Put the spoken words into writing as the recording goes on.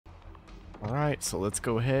Alright, so let's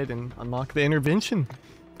go ahead and unlock the intervention.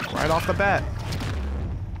 Right off the bat.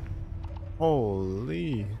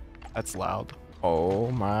 Holy. That's loud. Oh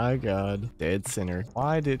my god. Dead center.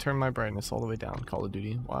 Why did it turn my brightness all the way down, Call of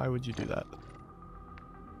Duty? Why would you do that?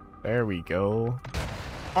 There we go.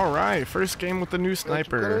 Alright, first game with the new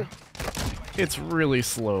sniper. It's really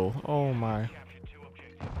slow. Oh my.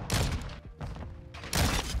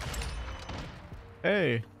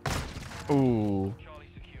 Hey. Ooh.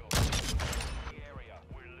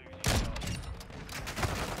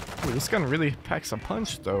 Ooh, this gun really packs a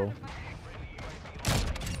punch though.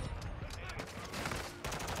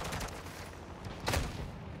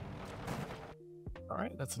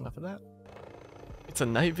 Alright, that's enough of that. It's a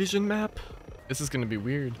night vision map? This is gonna be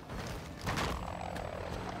weird.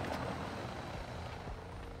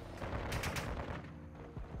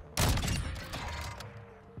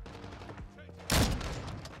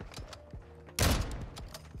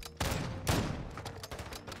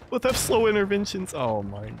 With have slow interventions. Oh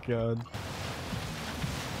my god.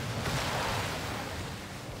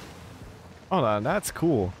 Hold on, that's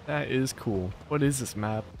cool. That is cool. What is this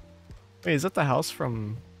map? Wait, is that the house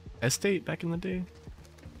from Estate back in the day?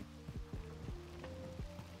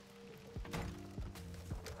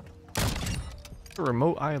 A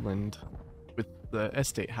remote island with the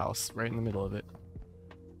Estate house right in the middle of it.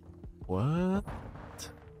 What?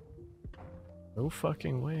 No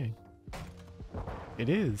fucking way. It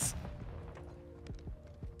is.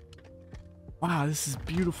 Wow, this is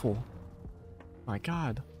beautiful. My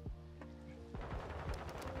god.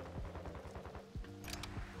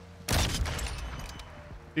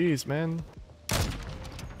 Jeez, man.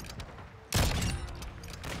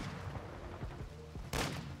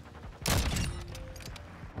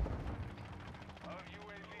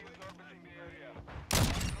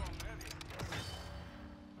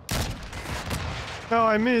 No,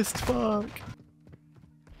 I missed. Fuck.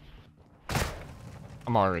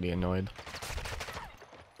 I'm already annoyed.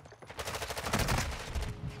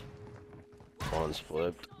 One's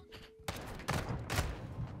flipped.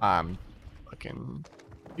 I'm fucking...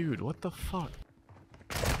 Dude, what the fuck?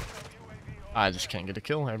 I just can't get a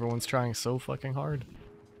kill. Everyone's trying so fucking hard.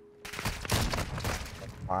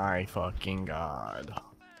 My fucking god.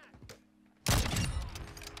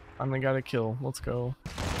 Finally got a kill. Let's go.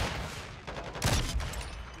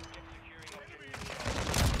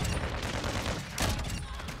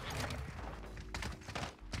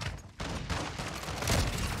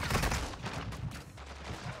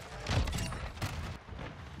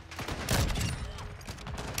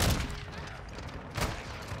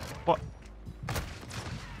 What?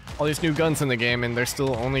 All these new guns in the game and they're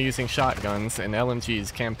still only using shotguns and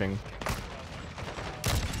LMGs camping.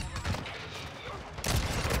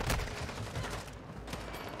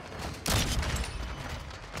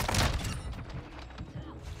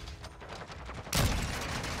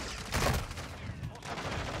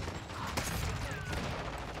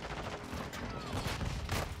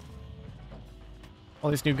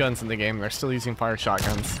 All these new guns in the game, they're still using fire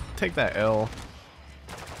shotguns. Take that L.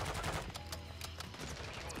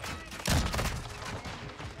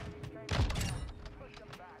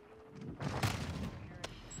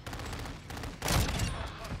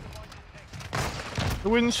 It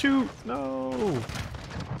wouldn't shoot! No!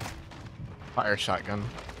 Fire shotgun.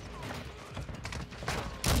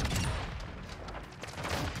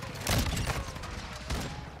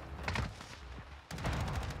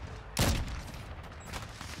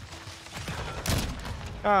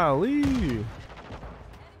 Golly!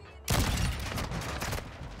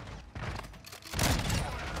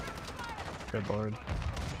 Good lord.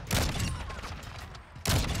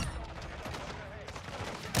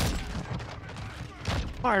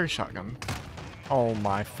 Fire shotgun. Oh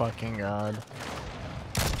my fucking god.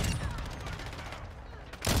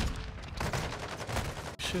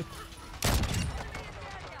 Shit.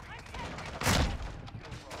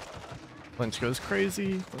 Lynch goes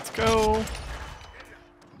crazy. Let's go.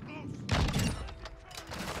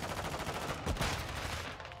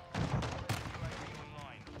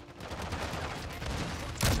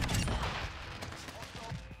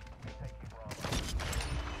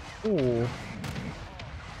 Ooh.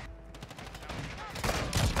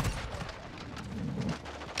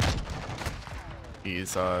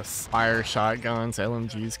 Jesus. Fire shotguns,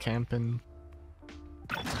 LMGs camping.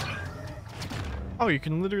 Oh, you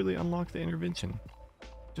can literally unlock the intervention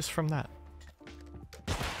just from that.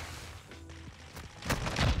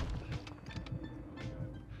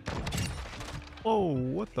 Whoa,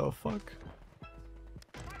 what the fuck?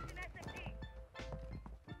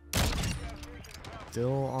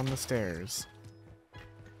 Still on the stairs.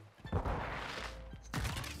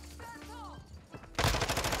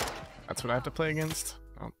 That's what I have to play against?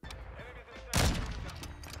 Oh.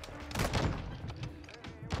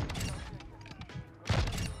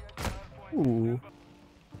 Ooh.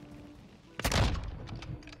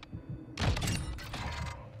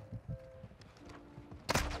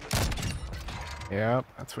 Yep,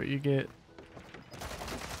 that's what you get.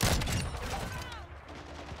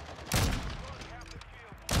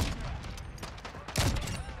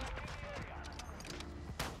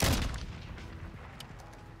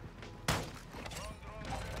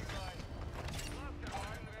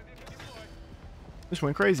 Just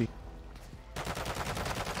went crazy. I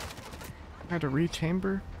had to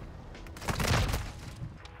rechamber.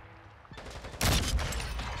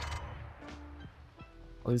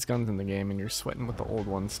 All these guns in the game and you're sweating with the old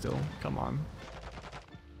ones still. Come on.